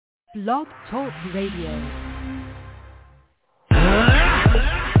Blog Talk Radio.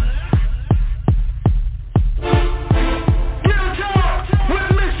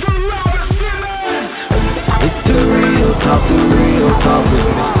 Talk the real talk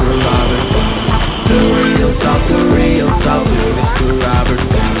with Mr. Robert. The real talk with Mr. Robert.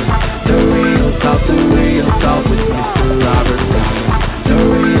 The real talk with Mr. Robert. The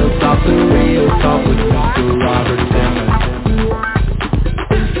real talk with Mr. Robert Simmons.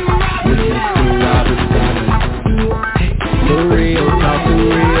 With Mr. Robert Simmons. The real talk with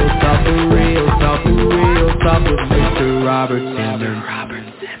Mr. Robert Simmons.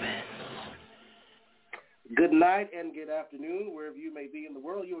 Good night and good afternoon, wherever you may be in the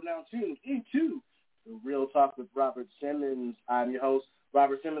world. You are now tuned into the Real Talk with Robert Simmons. I'm your host,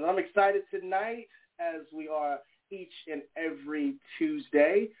 Robert Simmons. I'm excited tonight, as we are each and every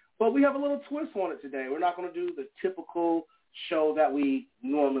Tuesday, but we have a little twist on it today. We're not going to do the typical show that we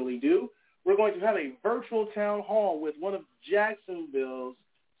normally do. We're going to have a virtual town hall with one of Jacksonville's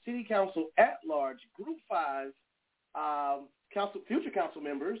City Council at-large Group 5 future council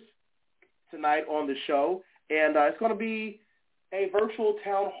members tonight on the show, and it's going to be a virtual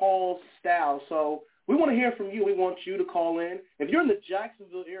town hall style. So we want to hear from you. We want you to call in. If you're in the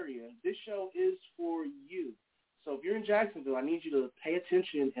Jacksonville area, this show is for you. So if you're in Jacksonville, I need you to pay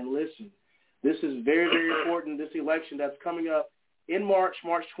attention and listen. This is very, very important, this election that's coming up in March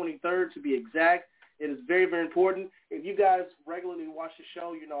 23rd to be exact. It is very, very important. If you guys regularly watch the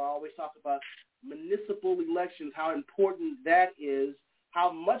show, you know I always talk about municipal elections, how important that is,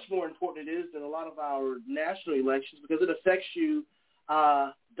 how much more important it is than a lot of our national elections because it affects you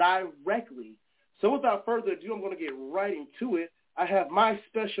directly. So without further ado, I'm going to get right into it. I have my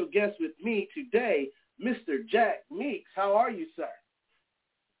special guest with me today, Mr. Jack Meeks. How are you, sir?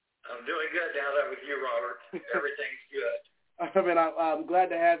 I'm doing good now that with you, Robert. Everything's good. I mean, I'm glad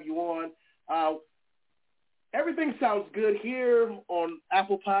to have you on. Everything sounds good here on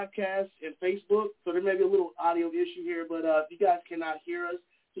Apple Podcasts and Facebook, so there may be a little audio issue here, but if you guys cannot hear us,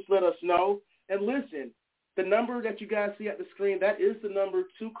 just let us know. And listen, the number that you guys see at the screen, that is the number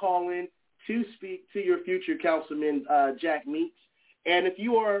to call in to speak to your future councilman, Jack Meeks. And if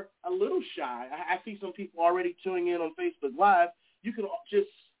you are a little shy, I see some people already tuning in on Facebook Live, you can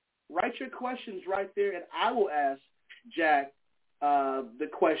just write your questions right there, and I will ask Jack the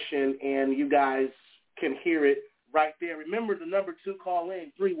question, and you guys can hear it right there. Remember the number to call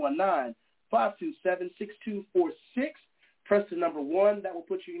in, 319-527-6246. Press the number 1. That will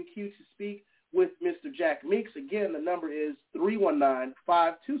put you in queue to speak with Mr. Jack Meeks. Again, the number is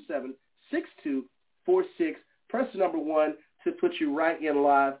 319-527-6246. Press the number 1 to put you right in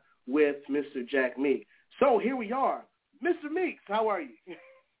live with Mr. Jack Meeks. So here we are. Mr. Meeks, how are you?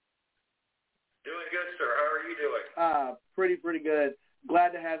 Doing good, sir. How are you doing? Pretty good. Glad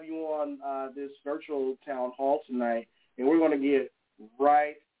to have you on this virtual town hall tonight, and we're going to get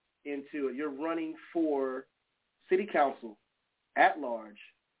right into it. You're running for City Council at large,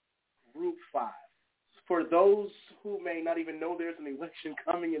 Group 5. For those who may not even know there's an election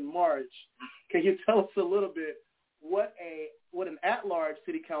coming in March, can you tell us a little bit what an at-large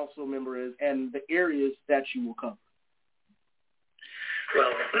City Council member is and the areas that you will cover? Well,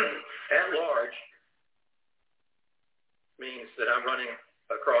 at large means that I'm running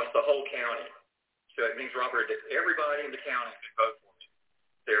across the whole county. So it means, Robert, that everybody in the county can vote for me.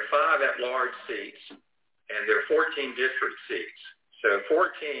 There are 5 at-large seats, and there are 14 district seats. So 14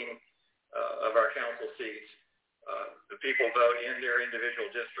 of our council seats, the people vote in their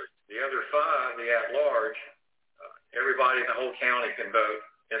individual districts. The other 5, the at-large, everybody in the whole county can vote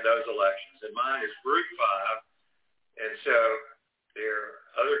in those elections. And mine is Group 5, and so there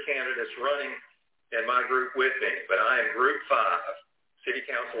are other candidates running in my group with me, but I am Group 5, City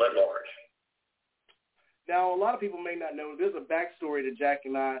Council at large. Now, a lot of people may not know, there's a backstory to Jack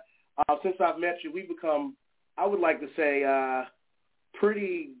and I. Since I've met you, we've become, I would like to say,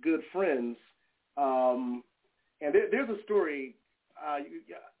 pretty good friends. And there's a story.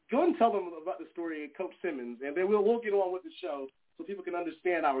 Go ahead and tell them about the story of Coach Simmons, and then we'll get on with the show so people can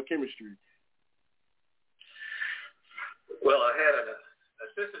understand our chemistry. Well, I had an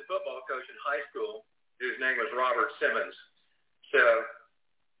assistant football coach in high school whose name was Robert Simmons. So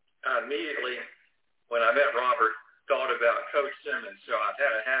I immediately, when I met Robert, thought about Coach Simmons. So I've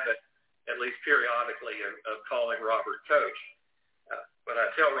had a habit, at least periodically, of calling Robert Coach. But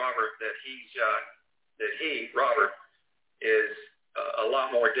I tell Robert that Robert, is a lot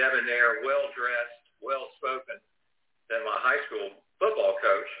more debonair, well-dressed, well-spoken than my high school football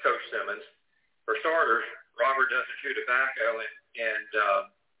coach, Coach Simmons. For starters, Robert doesn't chew tobacco and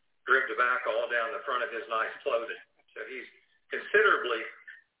drip tobacco all down the front of his nice clothing. So he's considerably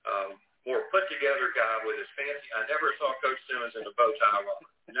put-together guy with his fancy. I never saw Coach Simmons in a bow tie,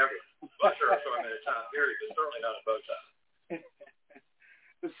 Robert. Never. I'm sure I saw him in a tie, period, but certainly not a bow tie.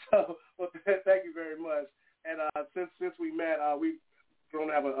 So, well, thank you very much. And since we met, we've grown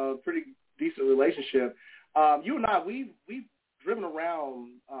to have a pretty decent relationship. You and I, we've driven around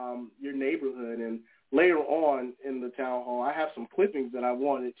your neighborhood, and later on in the town hall, I have some clippings that I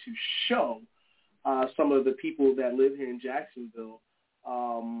wanted to show some of the people that live here in Jacksonville.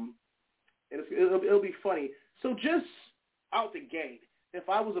 And it'll be funny. So just out the gate, if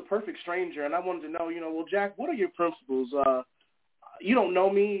I was a perfect stranger and I wanted to know, well, Jack, what are your principles? You don't know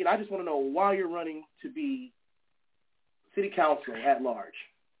me, and I just want to know why you're running to be city council at large.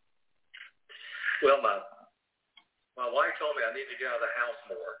 Well, my wife told me I need to get out of the house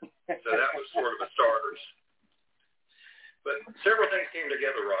more, so that was sort of a starter. But several things came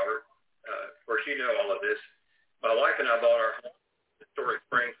together, Robert. Of course, you know all of this. My wife and I bought our home in historic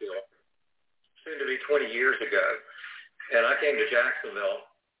Springfield, soon to be 20 years ago, and I came to Jacksonville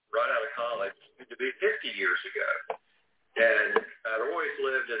right out of college, soon to be 50 years ago. And I'd always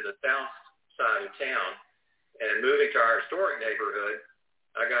lived in the south side of town, and moving to our historic neighborhood,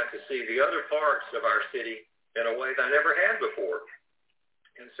 I got to see the other parts of our city in a way that I never had before.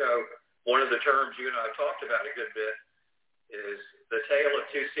 And so one of the terms you and I talked about a good bit is the tale of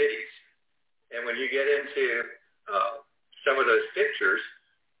two cities. And when you get into some of those pictures,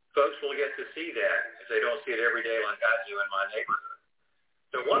 folks will get to see that if they don't see it every day like I do in my neighborhood.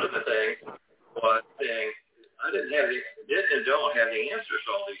 So one of the things was saying, I didn't and don't have the answers to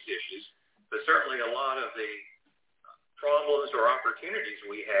all these issues, but certainly a lot of the problems or opportunities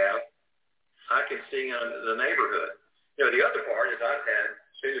we have, I can see in the neighborhood. The other part is I've had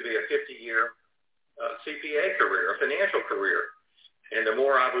soon to be a 50-year CPA career, a financial career. And the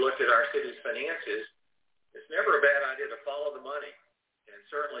more I've looked at our city's finances, it's never a bad idea to follow the money. And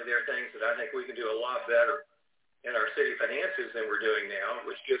certainly there are things that I think we can do a lot better in our city finances than we're doing now,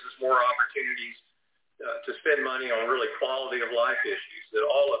 which gives us more opportunities to spend money on really quality of life issues that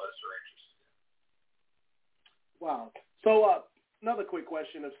all of us are interested in. Wow. So another quick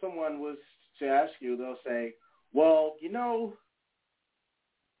question. If someone was to ask you, they'll say, well,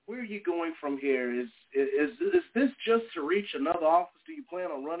 where are you going from here? Is this just to reach another office? Do you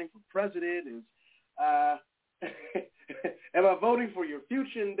plan on running for president? Am I voting for your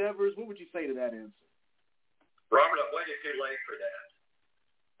future endeavors? What would you say to that answer? Robert, I've waited too late for that.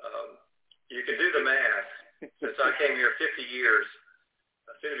 You can do the math. Since I came here 50 years,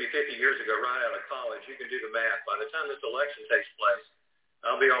 soon to be 50 years ago, right out of college, you can do the math. By the time this election takes place,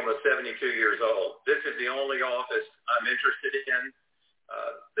 I'll be almost 72 years old. This is the only office I'm interested in.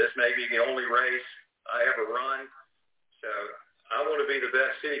 This may be the only race I ever run. So I want to be the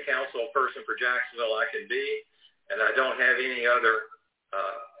best city council person for Jacksonville I can be, and I don't have any other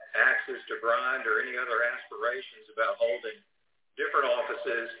axes to grind or any other aspirations about holding different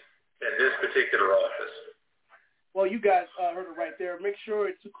offices than this particular office. Well, you guys heard it right there. Make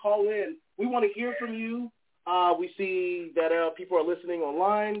sure to call in. We want to hear from you. We see that people are listening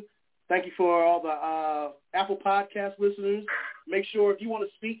online. Thank you for all the Apple Podcast listeners. Make sure if you want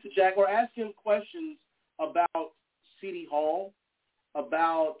to speak to Jack or ask him questions about City Hall,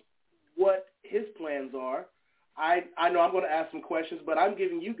 about what his plans are. I know I'm going to ask some questions, but I'm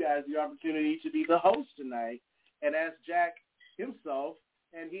giving you guys the opportunity to be the host tonight and ask Jack himself,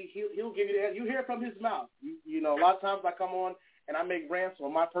 and he'll give you that. You hear from his mouth. You know, a lot of times I come on and I make rants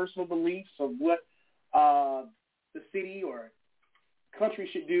on my personal beliefs of what the city or country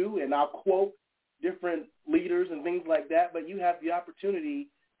should do, and I'll quote different leaders and things like that, but you have the opportunity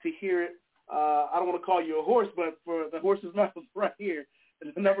to hear it. I don't want to call you a horse, but for the horse's mouth right here,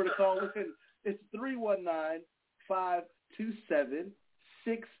 and the number to call in is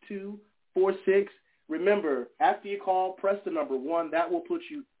 319-527-6246. Remember, after you call, press the number 1. That will put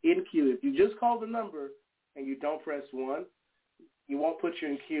you in queue. If you just call the number and you don't press 1, you won't put you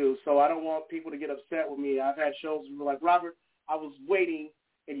in queue. So I don't want people to get upset with me. I've had shows where like, Robert, I was waiting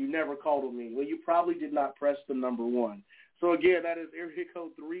and you never called on me. Well, you probably did not press the number 1. So again, that is area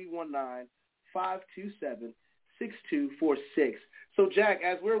code 319-527-6246. So Jack,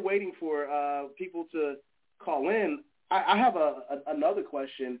 as we're waiting for people to call in, I have another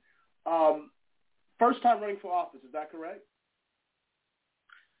question. First time running for office, is that correct?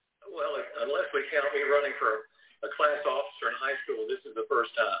 Well, unless we count me running for a class officer in high school, this is the first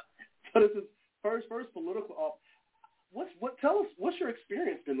time. So this is first political office. Tell us, what's your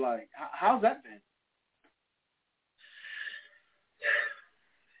experience been like? How's that been?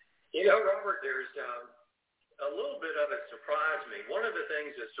 You know, Robert, there's a little bit of it surprised me. One of the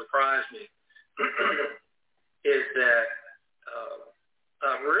things that surprised me is that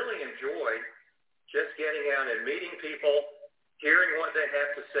I've really enjoyed just getting out and meeting people, hearing what they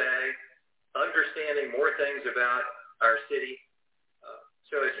have to say, understanding more things about our city.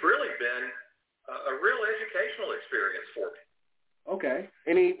 So it's really been a real educational experience for me. Okay.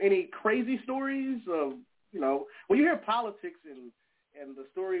 Any crazy stories of, when you hear politics and the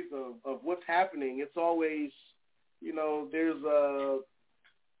stories of what's happening, it's always, there's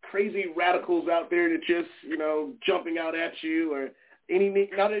crazy radicals out there that just, jumping out at you, or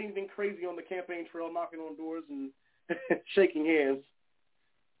not anything crazy on the campaign trail, knocking on doors and shaking hands.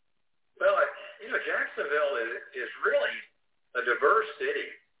 Well, Jacksonville is really a diverse city.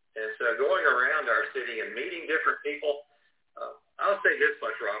 And so going around our city and meeting different people, I'll say this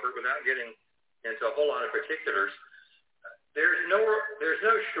much, Robert, without getting into a whole lot of particulars. There's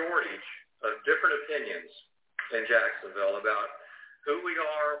no shortage of different opinions in Jacksonville about who we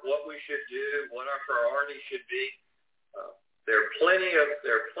are, what we should do, what our priorities should be. There are plenty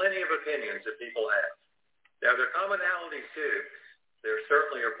of opinions that people have. Now, there are commonalities too. There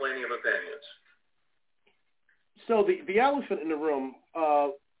certainly are plenty of opinions. So the elephant in the room,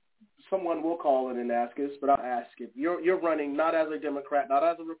 someone will call in and ask us, but I'll ask it. You're running not as a Democrat, not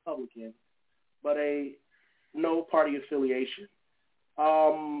as a Republican, but a no party affiliation.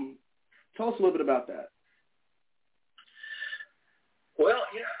 Tell us a little bit about that. Well,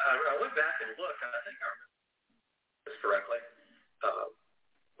 yeah, I went back and looked, and I think I remember this correctly.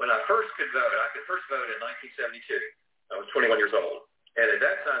 When I first could vote, I could first vote in 1972. I was 21 years old. And at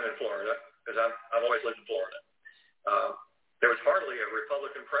that time in Florida, because I've always lived in Florida, there was hardly a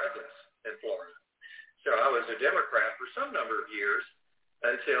Republican presence in Florida. So I was a Democrat for some number of years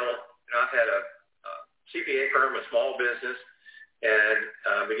until I had a CPA firm, a small business,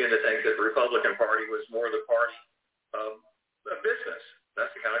 and began to think that the Republican Party was more the party of business.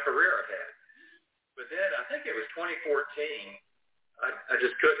 That's the kind of career I've had. But then I think it was 2014, I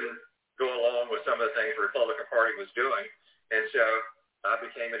just couldn't go along with some of the things the Republican Party was doing, and so I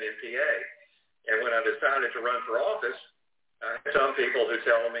became an MPA. And when I decided to run for office, I had some people who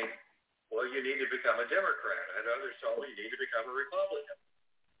tell me, well, you need to become a Democrat. I had others tell me you need to become a Republican.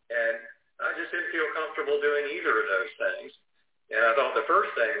 And I just didn't feel comfortable doing either of those things. And I thought the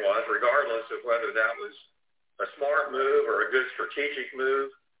first thing was, regardless of whether that was a smart move or a good strategic move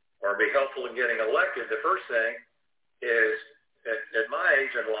or be helpful in getting elected, the first thing is, at my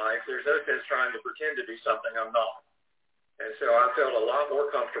age in life, there's no sense trying to pretend to be something I'm not. And so I felt a lot more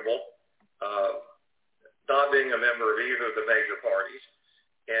comfortable not being a member of either of the major parties.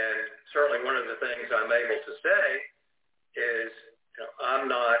 And certainly one of the things I'm able to say is I'm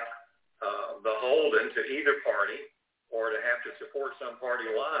not beholden to either party or to have to support some party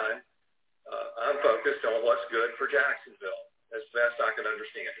line. I'm focused on what's good for Jacksonville as best I can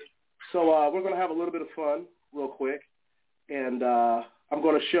understand it. So we're going to have a little bit of fun real quick. And I'm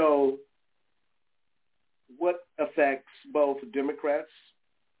going to show what affects both Democrats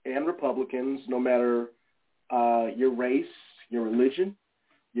and Republicans, no matter your race, your religion,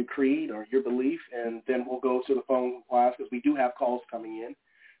 your creed, or your belief. And then we'll go to the phone lines because we do have calls coming in.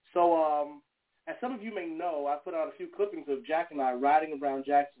 So as some of you may know, I put out a few clippings of Jack and I riding around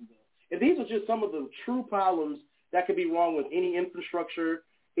Jacksonville. And these are just some of the true problems that could be wrong with any infrastructure,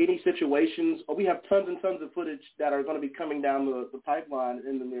 any situations. We have tons and tons of footage that are going to be coming down the pipeline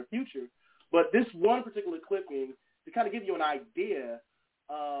in the near future. But this one particular clipping, to kind of give you an idea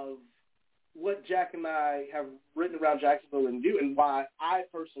of what Jack and I have written around Jacksonville and do, and why I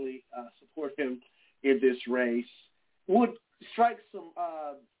personally support him in this race, would strike some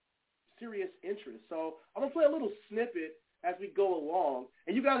serious interest. So I'm going to play a little snippet as we go along,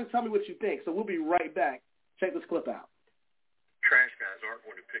 and you guys can tell me what you think. So we'll be right back. Check this clip out. Trash guys aren't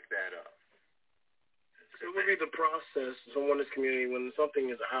going to pick that up. So what would be the process in this community when something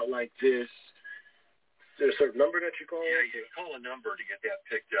is out like this? Is there a certain number that you call? Yeah, you call a number to get that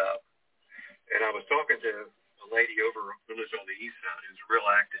picked up. And I was talking to a lady over who lives on the east side who's real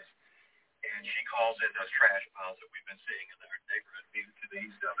active, and she calls in those trash piles that we've been seeing in our neighborhood to the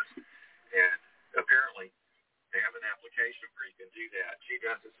east of us. And apparently they have an application where you can do that. She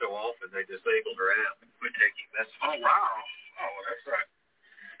does it so often they disabled her app and quit taking messages. Oh, wow. Oh, well, that's right.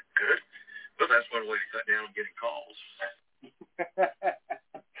 Good. Well, that's one way to cut down on getting calls.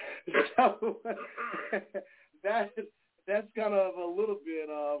 So that's kind of a little bit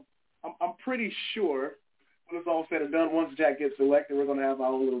of, I'm pretty sure when it's all said and done, once Jack gets elected, we're going to have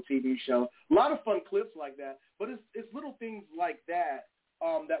our own little TV show. A lot of fun clips like that, but it's little things like that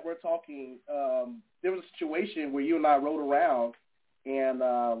that we're talking. There was a situation where you and I rode around, and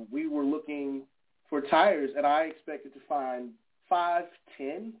we were looking for tires, and I expected to find 5,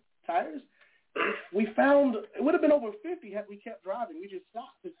 10 tires. We found, it would have been over 50 had we kept driving. We just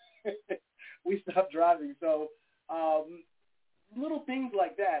stopped. We stopped driving. So little things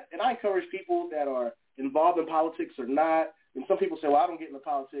like that. And I encourage people that are involved in politics or not. And some people say, well, I don't get into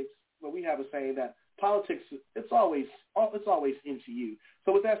politics. But we have a saying that politics, it's always into you.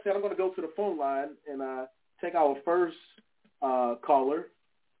 So with that said, I'm going to go to the phone line and take our first caller.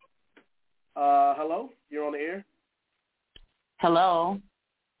 Hello? You're on the air? Hello?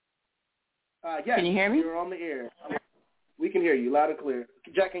 Yes. Can you hear me? You're on the air. We can hear you loud and clear.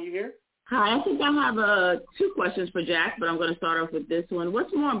 Jack, can you hear? Hi, I think I have 2 questions for Jack, but I'm going to start off with this one.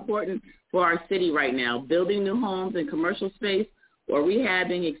 What's more important for our city right now, building new homes and commercial space, or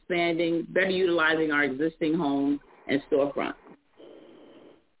rehabbing, expanding, better utilizing our existing homes and storefronts?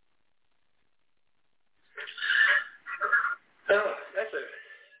 Oh, that's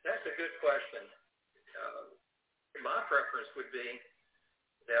a good question. My preference would be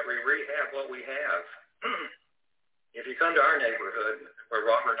that we rehab what we have. If you come to our neighborhood where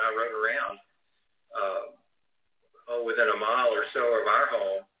Robert and I rode around, within a mile or so of our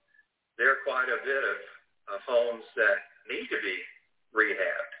home, there are quite a bit of homes that need to be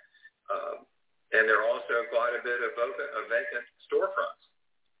rehabbed. And there are also quite a bit of vacant storefronts.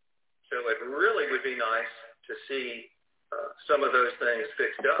 So it really would be nice to see some of those things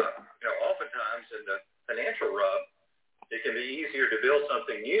fixed up. Oftentimes in the financial rub, it can be easier to build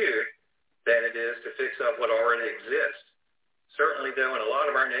something new than it is to fix up what already exists. Certainly, though, in a lot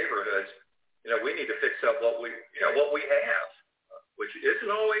of our neighborhoods, we need to fix up what we have, which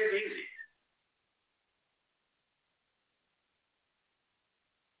isn't always easy.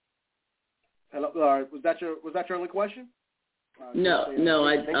 Hello, was that your only question? No,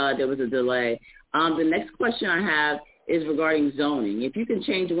 there was a delay. The next question I have is regarding zoning. If you can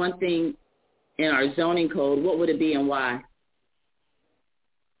change one thing in our zoning code, what would it be and why?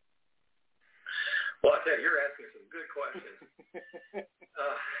 Well, I tell you, you're asking some good questions.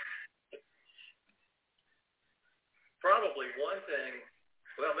 Probably one thing,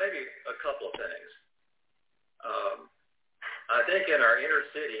 well, maybe a couple of things. I think in our inner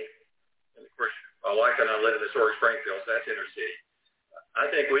city, and of course, my wife and I live in historic Springfield, so that's inner city. I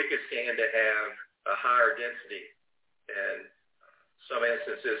think we could stand to have a higher density in some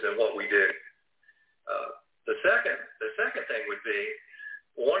instances than what we do. The second thing would be,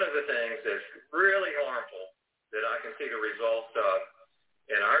 one of the things that's really harmful that I can see the results of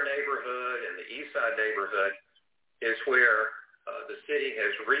in our neighborhood, in the East Side neighborhood, is where the city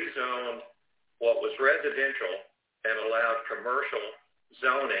has rezoned what was residential and allowed commercial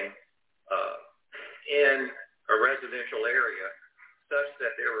zoning in a residential area, such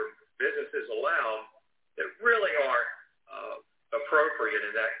that there were businesses allowed that really aren't appropriate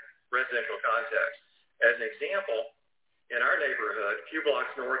in that residential context. As an example, in our neighborhood, a few blocks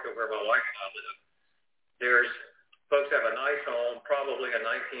north of where my wife and I live, there's folks have a nice home, probably a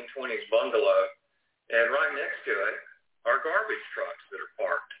 1920s bungalow, and right next to it are garbage trucks that are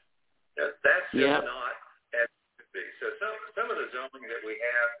parked. That's just not as it should be. So some of the zoning that we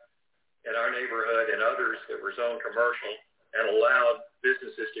have in our neighborhood and others that were zoned commercial and allowed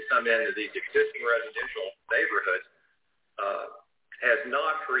businesses to come into these existing residential neighborhoods has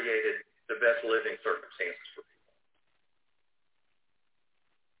not created the best living circumstances for people.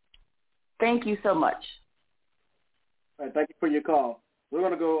 Thank you so much. All right, thank you for your call. We're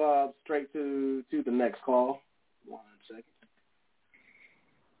going to go straight to the next call. 1 second.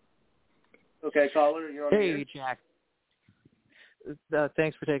 Okay, caller, you're on the air. Hey, Jack.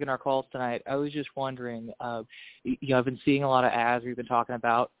 Thanks for taking our calls tonight. I was just wondering, I've been seeing a lot of ads. We've been talking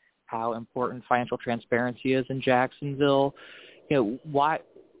about how important financial transparency is in Jacksonville. Why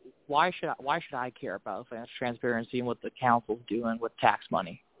should I care about financial transparency and what the council's doing with tax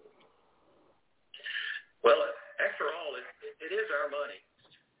money? Well, after all, it is our money.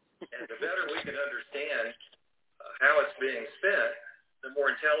 And the better we can understand how it's being spent, the more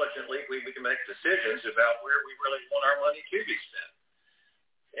intelligently we can make decisions about where we really want our money to be spent.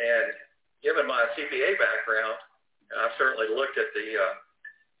 And given my CPA background, I've certainly looked at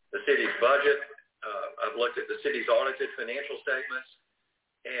the city's budget. I've looked at the city's audited financial statements.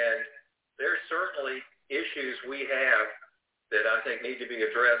 And there's certainly issues we have that I think need to be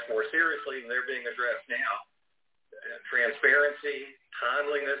addressed more seriously than they're being addressed now. Transparency,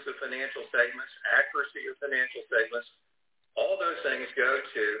 timeliness of financial statements, accuracy of financial statements, all those things go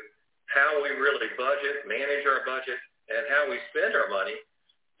to how we really budget, manage our budget, and how we spend our money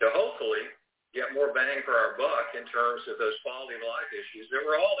to hopefully get more bang for our buck in terms of those quality of life issues that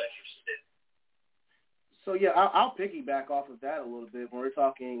we're all interested in. So, yeah, I'll piggyback off of that a little bit when we're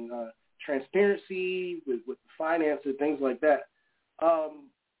talking transparency with finance and things like that.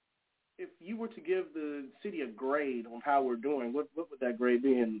 If you were to give the city a grade on how we're doing, what would that grade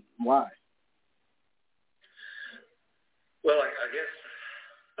be and why? Well, I guess,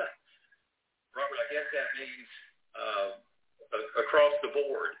 Robert, I guess that means across the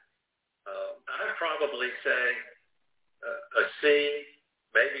board. I'd probably say a C,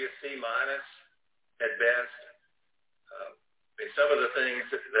 maybe a C minus at best. Some of the things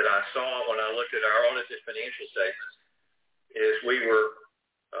that I saw when I looked at our audited financial statements is we were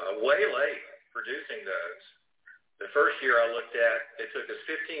way late producing those. The first year I looked at, it took us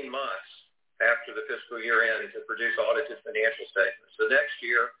 15 months after the fiscal year end to produce audited financial statements. The next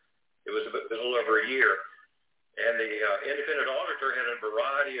year, it was a little over a year. And the independent auditor had a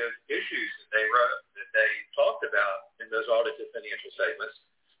variety of issues that they talked about in those audited financial statements,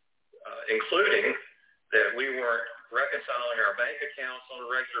 including that we weren't reconciling our bank accounts on a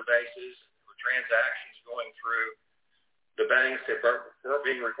regular basis. There were transactions going through the banks that weren't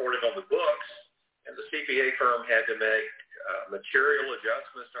being recorded on the books, and the CPA firm had to make material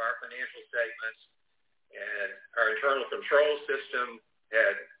adjustments to our financial statements, and our internal control system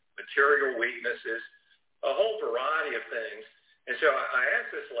had material weaknesses, a whole variety of things. And so I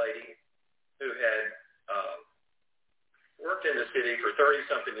asked this lady who had worked in the city for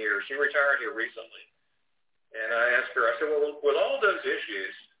 30-something years. She retired here recently. And I asked her, I said, well, with all those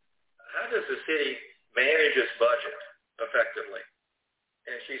issues, how does the city manage its budget effectively?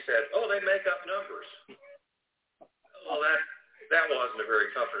 And she said, oh, they make up numbers. Well, that wasn't a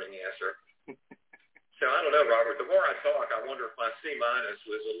very comforting answer. So I don't know, Robert. The more I talk, I wonder if my C minus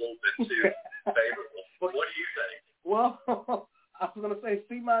was a little bit too favorable. What do you think? Well, I was going to say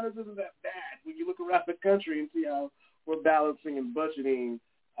C minus isn't that bad when you look around the country and see how we're balancing and budgeting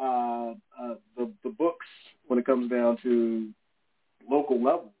the books when it comes down to local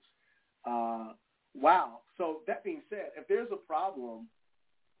levels. Wow. So that being said, if there's a problem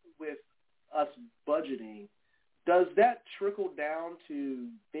with us budgeting, does that trickle down to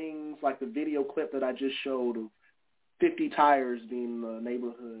things like the video clip that I just showed of 50 tires being in the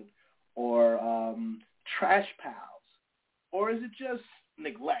neighborhood, or trash piles, or is it just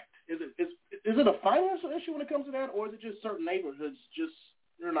neglect? Is it a financial issue when it comes to that, or is it just certain neighborhoods just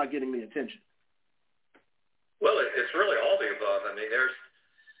they're not getting the attention? Well, it's really all the above. I mean, there's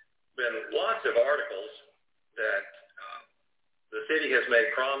been lots of articles that the city has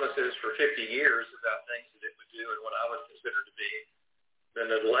made promises for 50 years about things that it would do in what I would consider to be the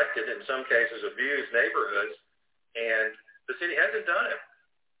neglected, in some cases abused neighborhoods, and the city hasn't done it.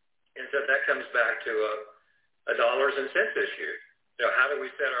 And so that comes back to a dollars and cents issue. You know, how do we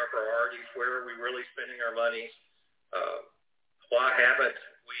set our priorities? Where are we really spending our money? Why haven't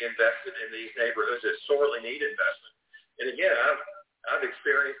we invested in these neighborhoods that sorely need investment? And again, I've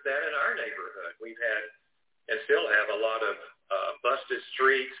experienced that in our neighborhood. We've had and still have a lot of busted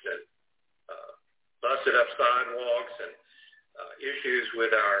streets and busted up sidewalks and issues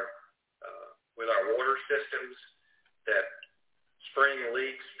with our water systems that spring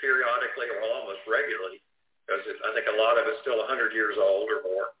leaks periodically or almost regularly, because I think a lot of it's still 100 years old or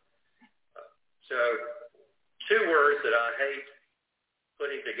more. So two words that I hate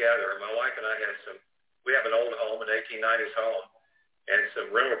putting together. My wife and I we have an old home, an 1890s home, and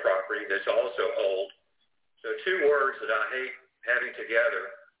some rental property that's also old. So two words that I hate having together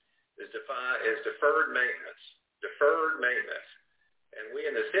is deferred maintenance. Deferred maintenance. And we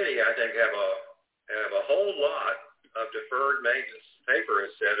in the city, I think, have a whole lot of deferred maintenance. The paper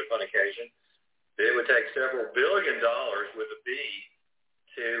has said upon occasion that it would take several $1 billion with a B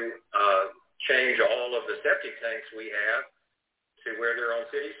to change all of the septic tanks we have to where they're on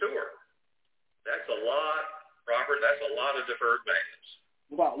city sewer. That's a lot, Robert. That's a lot of deferred maintenance.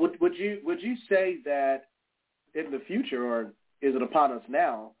 Well, would you say that in the future, or is it upon us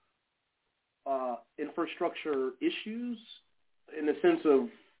now, infrastructure issues in the sense of,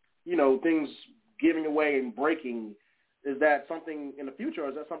 things giving away and breaking, is that something in the future, or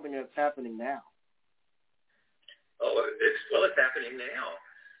is that something that's happening now? Oh, it's happening now.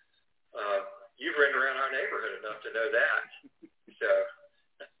 You've ridden around our neighborhood enough to know that. So,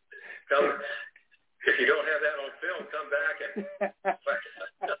 if you don't have that on film, come back and I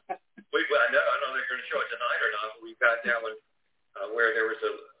don't know if they're going to show it tonight or not, but we've got that one where there was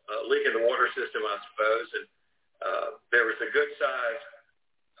a leak in the water system, I suppose, and there was a good-sized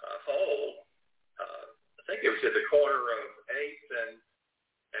hole. I think it was at the corner of 8th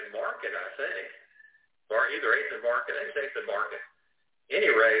and Market, I think. Or either 8th and Market. I think it's 8th and Market. At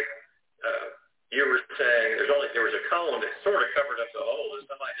any rate, you were saying there was a cone that sort of covered up the hole, and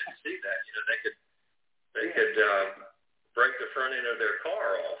somebody didn't see that. They could break the front end of their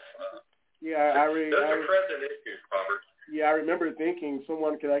car off. Those are present issues, Robert. Yeah, I remember thinking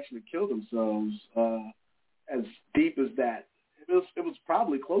someone could actually kill themselves as deep as that. It was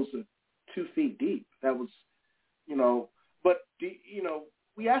probably close to 2 feet deep. That was, But,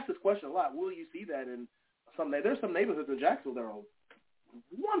 we ask this question a lot. Will you see that in there's some neighborhoods in Jacksonville that are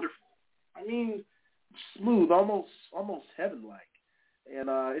wonderful. I mean, smooth, almost heaven-like. And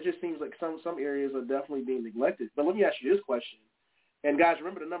it just seems like some areas are definitely being neglected. But let me ask you this question. And, guys,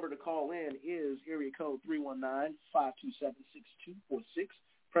 remember the number to call in is area code 319-527-6246.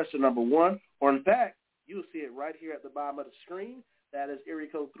 Press the number 1. Or, in fact, you'll see it right here at the bottom of the screen. That is area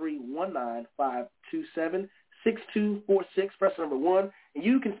code 319-527-6246. Press the number 1. And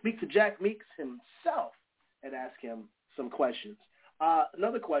you can speak to Jack Meeks himself and ask him some questions.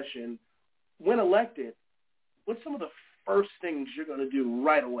 Another question. When elected, what's some of the first things you're going to do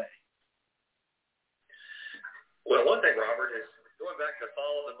right away? Well, one thing, Robert, is going back to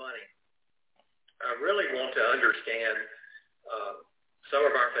follow the money. I really want to understand some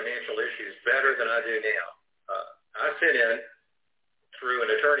of our financial issues better than I do now. I sent in, through an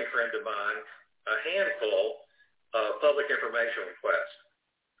attorney friend of mine, a handful of public information requests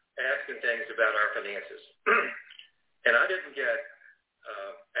asking things about our finances. And I didn't get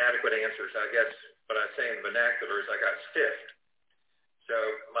adequate answers. I guess what I say in vernacular is I got stiffed. So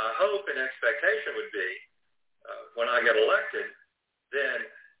my hope and expectation would be when I get elected, then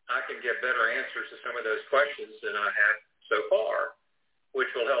I can get better answers to some of those questions than I have so far, which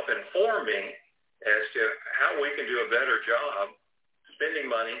will help inform me as to how we can do a better job spending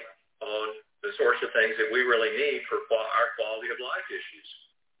money on the sorts of things that we really need for our quality of life issues.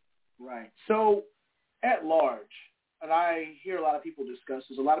 Right. So at large, and I hear a lot of people discuss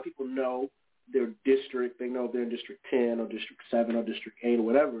this, a lot of people know their district. They know they're in District 10 or District 7 or District 8 or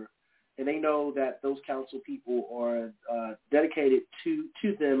whatever, and they know that those council people are dedicated to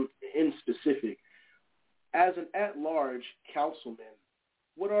them in specific. As an at-large councilman,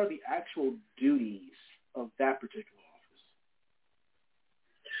 what are the actual duties of that particular office?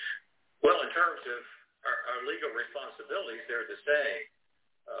 Well, in terms of our legal responsibilities, they're the same.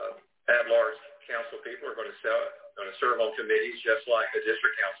 At-large council people are going to serve on committees just like a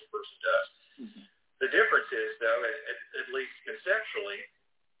district council person does. Mm-hmm. The difference is, though, at least conceptually,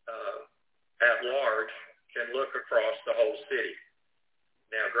 at-large can look across the whole city.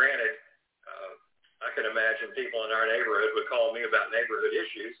 Now, granted, I can imagine people in our neighborhood would call me about neighborhood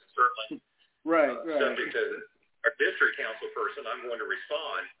issues, and certainly subject to our district council person, I'm going to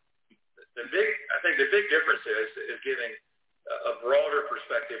respond. I think the big difference is giving a broader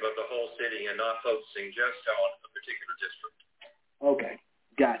perspective of the whole city and not focusing just on a particular district. Okay,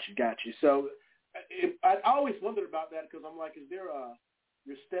 got you. So I always wondered about that because I'm like, is there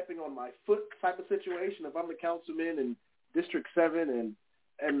you're stepping on my foot type of situation if I'm the councilman in District 7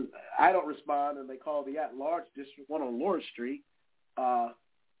 and I don't respond and they call the at-large District 1 on Lawrence Street,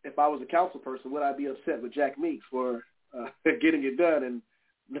 if I was a council person, would I be upset with Jack Meeks for getting it done and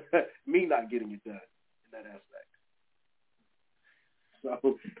me not getting it done in that aspect?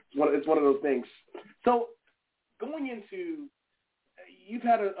 So it's one of those things. So going into, you've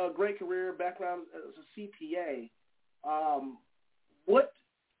had a great career background as a CPA. What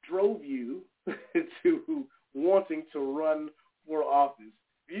drove you to wanting to run for office?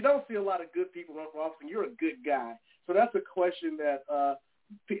 You don't see a lot of good people run for office, and you're a good guy. So that's a question that a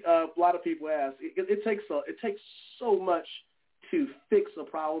lot of people ask. It takes so much to fix a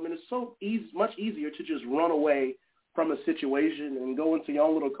problem, and it's so much easier to just run away from a situation and go into your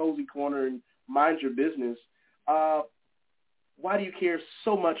own little cozy corner and mind your business. Why do you care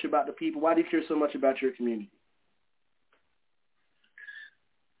so much about the people? Why do you care so much about your community?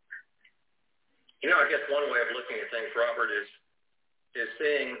 I guess one way of looking at things, Robert, is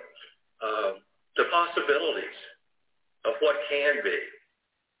seeing the possibilities of what can be.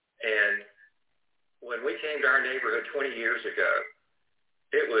 And when we came to our neighborhood 20 years ago,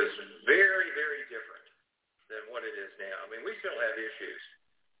 it was very, very different than what it is now. I mean, we still have issues,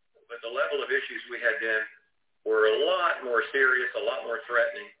 but the level of issues we had then were a lot more serious, a lot more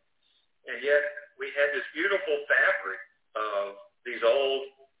threatening. And yet we had this beautiful fabric of these old,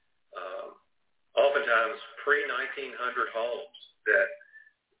 oftentimes pre-1900 homes that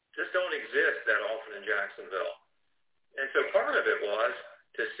just don't exist that often in Jacksonville. And so part of it was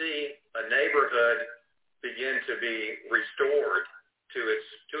to see a neighborhood begin to be restored to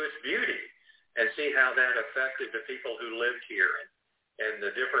its beauty and see how that affected the people who lived here and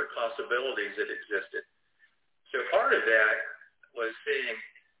the different possibilities that existed. So part of that was seeing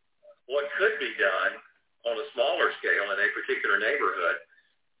what could be done on a smaller scale in a particular neighborhood,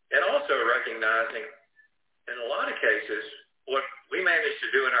 and also recognizing in a lot of cases what we managed to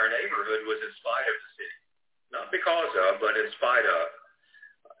do in our neighborhood was in spite of the city. Not because of, but in spite of.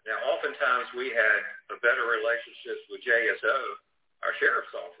 Now, oftentimes we had a better relationships with JSO, our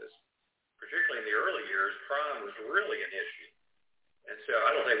sheriff's office, particularly in the early years, crime was really an issue. And so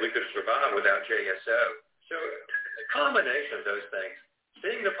I don't think we could have survived without JSO. So a combination of those things,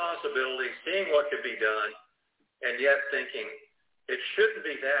 seeing the possibilities, seeing what could be done, and yet thinking it shouldn't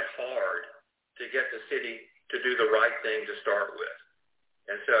be that hard to get the city to do the right thing to start with.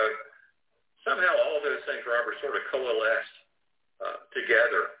 And so somehow all those things, Robert, sort of coalesced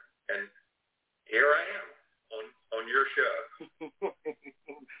together. And here I am on your show.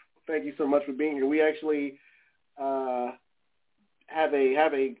 Thank you so much for being here. We actually have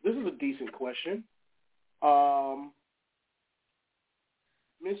a. This is a decent question.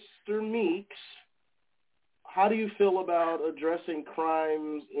 Mr. Meeks, how do you feel about addressing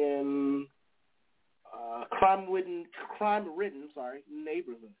crimes in crime-ridden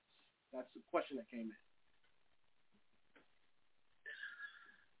neighborhoods? That's the question that came in.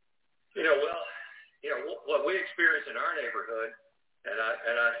 What we experience in our neighborhood, and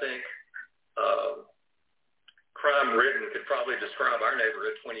I think crime-ridden could probably describe our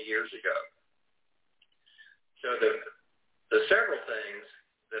neighborhood 20 years ago. So the several things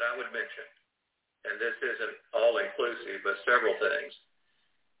that I would mention, and this isn't all-inclusive, but several things,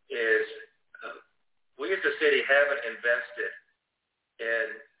 is we as a city haven't invested in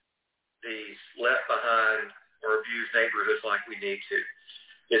these left-behind or abused neighborhoods like we need to.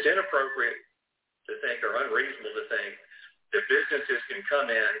 It's inappropriate to think or unreasonable to think that businesses can come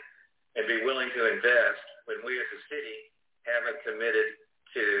in and be willing to invest when we as a city haven't committed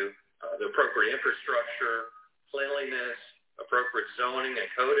to the appropriate infrastructure, cleanliness, appropriate zoning and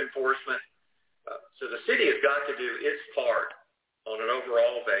code enforcement. So the city has got to do its part on an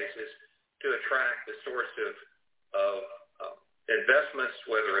overall basis to attract the sorts of investments,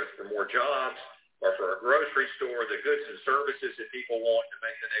 whether it's for more jobs or for a grocery store, the goods and services that people want to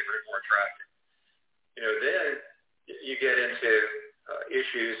make the neighborhood more attractive. Then you get into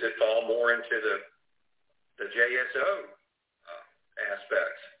issues that fall more into the JSO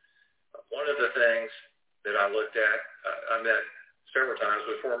aspects. One of the things that I looked at, I met several times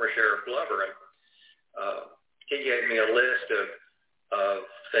with former Sheriff Glover, and he gave me a list of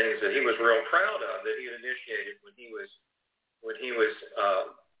things that he was real proud of that he had initiated when he was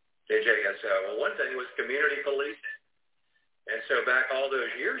in JSO. Well, one thing was community policing. And so back all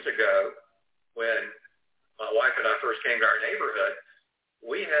those years ago, when my wife and I first came to our neighborhood,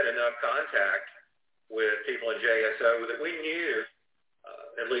 we had enough contact with people in JSO that we knew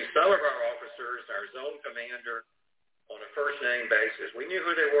at least some of our officers, our zone commander, on a first-name basis. We knew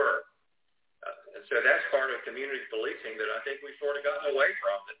who they were. And so that's part of community policing that I think we've sort of gotten away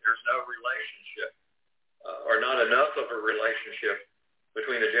from, that there's no relationship or not enough of a relationship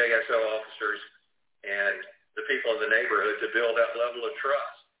between the JSO officers and the people in the neighborhood to build that level of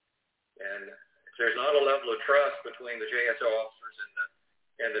trust. And if there's not a level of trust between the JSO officers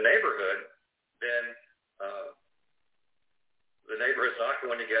and the neighborhood, then the neighborhood's not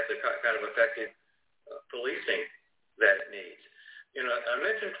going to get the kind of effective policing that it needs. I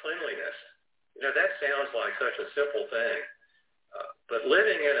mentioned cleanliness. That sounds like such a simple thing. But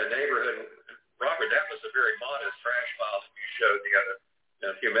living in a neighborhood, Robert, that was a very modest trash pile that you showed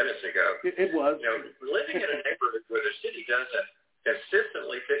a few minutes ago. It was. Living in a neighborhood where the city doesn't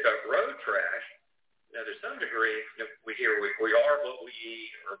consistently pick up road trash, to some degree, we hear we are what we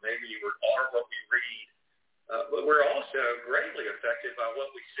eat, or maybe we are what we read, but we're also greatly affected by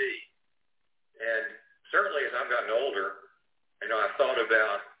what we see. And certainly as I've gotten older, I've thought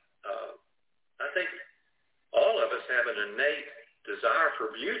about, I think all of us have an innate desire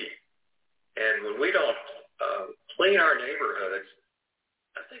for beauty. And when we don't clean our neighborhoods,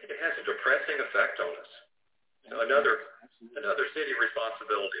 I think it has a depressing effect on us. Another city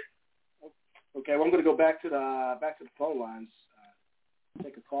responsibility. Okay, well, I'm going to go back to the phone lines.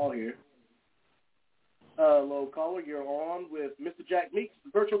 Take a call here. Hello, caller. You're on with Mr. Jack Meeks,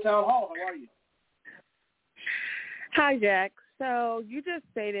 Virtual Town Hall. How are you? Hi, Jack. So you just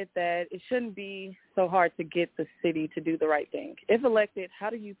stated that it shouldn't be so hard to get the city to do the right thing. If elected, how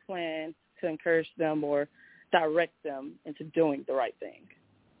do you plan to encourage them or direct them into doing the right thing?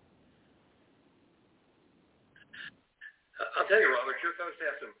 I'll tell you, Robert, your folks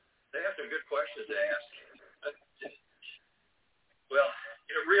have some good questions to ask. Well,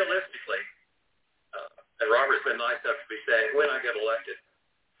 realistically, and Robert's been nice enough to be saying, when I get elected,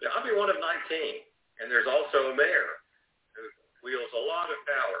 I'll be one of 19, and there's also a mayor who wields a lot of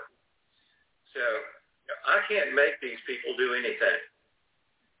power. So I can't make these people do anything.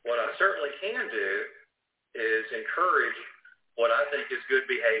 What I certainly can do is encourage what I think is good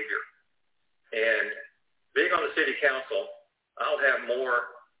behavior. And being on the city council, I'll have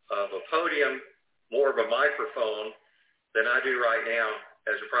more of a podium, more of a microphone than I do right now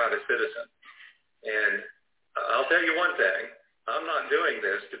as a private citizen. And I'll tell you one thing, I'm not doing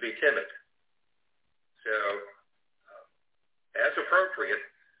this to be timid. So as appropriate,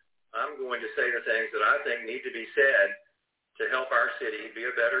 I'm going to say the things that I think need to be said to help our city be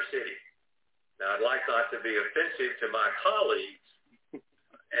a better city. Now, I'd like not to be offensive to my colleagues,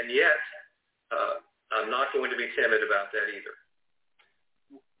 and yet I'm not going to be timid about that either.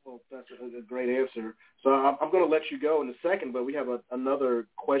 Well, that's a great answer. So I'm going to let you go in a second, but we have another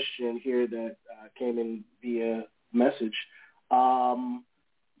question here that came in via message.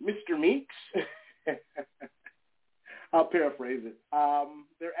 Mr. Meeks, I'll paraphrase it.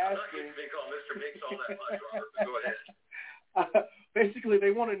 They're asking. I'm not used to being called Mr. Meeks all that much, Robert, but go ahead. Basically,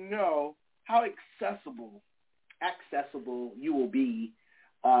 they want to know how accessible you will be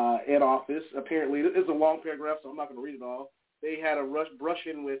in office. Apparently, this is a long paragraph, so I'm not going to read it all. They had a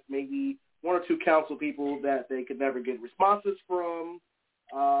brush-in with maybe one or two council people that they could never get responses from.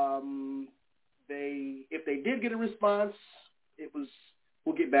 If they did get a response, it was,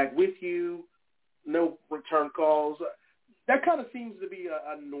 we'll get back with you, no return calls. That kind of seems to be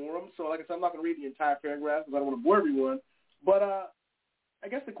a norm. So like I said, I'm not going to read the entire paragraph because I don't want to bore everyone. But I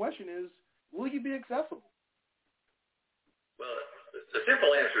guess the question is, will you be accessible? Well, the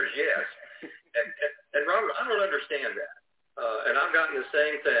simple answer is yes. And Robert, I don't understand that. And I've gotten the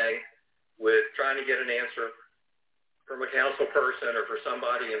same thing with trying to get an answer from a council person or for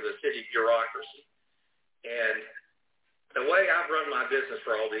somebody in the city bureaucracy. And the way I've run my business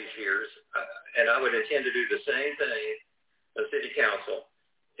for all these years, and I would intend to do the same thing as city council,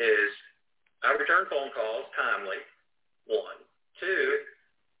 is I return phone calls timely, one. Two,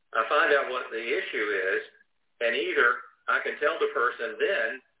 I find out what the issue is, and either I can tell the person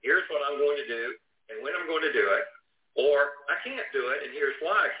then, here's what I'm going to do and when I'm going to do it, or I can't do it and here's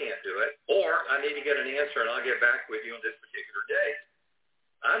why I can't do it, or I need to get an answer and I'll get back with you on this particular date.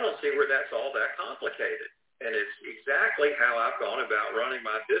 I don't see where that's all that complicated. And it's exactly how I've gone about running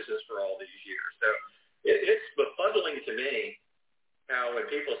my business for all these years. So it's befuddling to me how when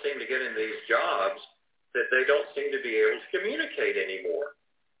people seem to get in these jobs that they don't seem to be able to communicate anymore.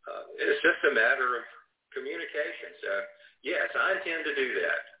 It's just a matter of communication. So, yes, I intend to do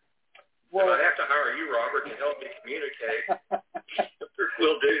that. Well, if I have to hire you, Robert, to help me communicate,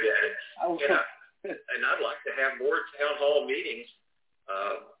 we'll do that. And I'd like to have more town hall meetings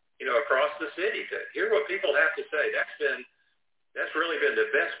across the city to hear what people have to say. That's really been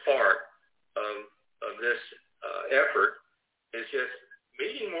the best part of this effort, is just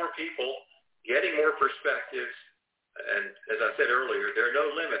meeting more people, getting more perspectives, and as I said earlier, there are no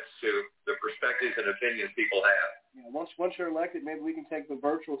limits to the perspectives and opinions people have. Yeah, once you're elected, maybe we can take the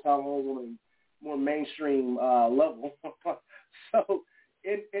virtual town halls on a more mainstream level. So,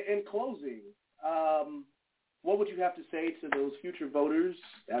 in closing, what would you have to say to those future voters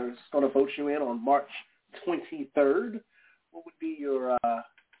that are going to vote you in on March 23rd? What would be your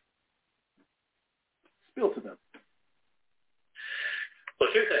spiel to them? Well,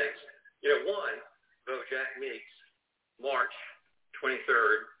 two things. One, vote Jack Meeks March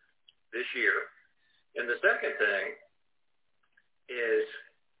 23rd this year. And the second thing is,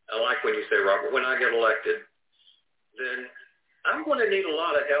 I like when you say, Robert, when I get elected, then I'm going to need a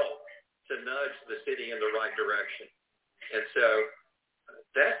lot of help to nudge the city in the right direction. And so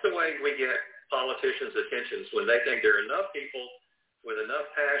that's the way we get politicians' attentions, when they think there are enough people with enough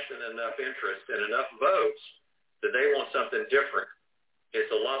passion, enough interest, and enough votes that they want something different. It's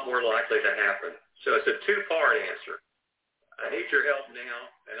a lot more likely to happen. So it's a two-part answer. I need your help now,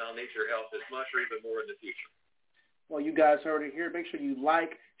 and I'll need your help as much or even more in the future. Well, you guys heard it here. Make sure you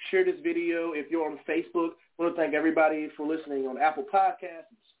like, share this video. If you're on Facebook, I want to thank everybody for listening on Apple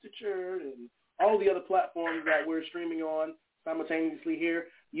Podcasts, and Stitcher, and all the other platforms that we're streaming on simultaneously here.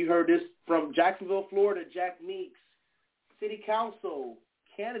 You heard this from Jacksonville, Florida, Jack Meeks, City Council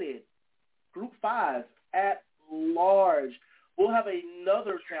candidate, Group 5 at large. We'll have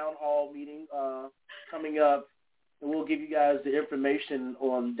another town hall meeting coming up, and we'll give you guys the information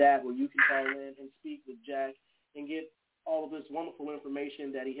on that, where you can call in and speak with Jack and get all of this wonderful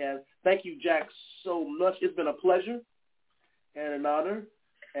information that he has. Thank you, Jack, so much. It's been a pleasure and an honor,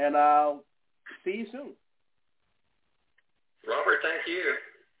 and I'll see you soon. Robert, thank you.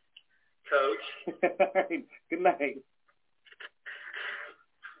 Coach. Good night.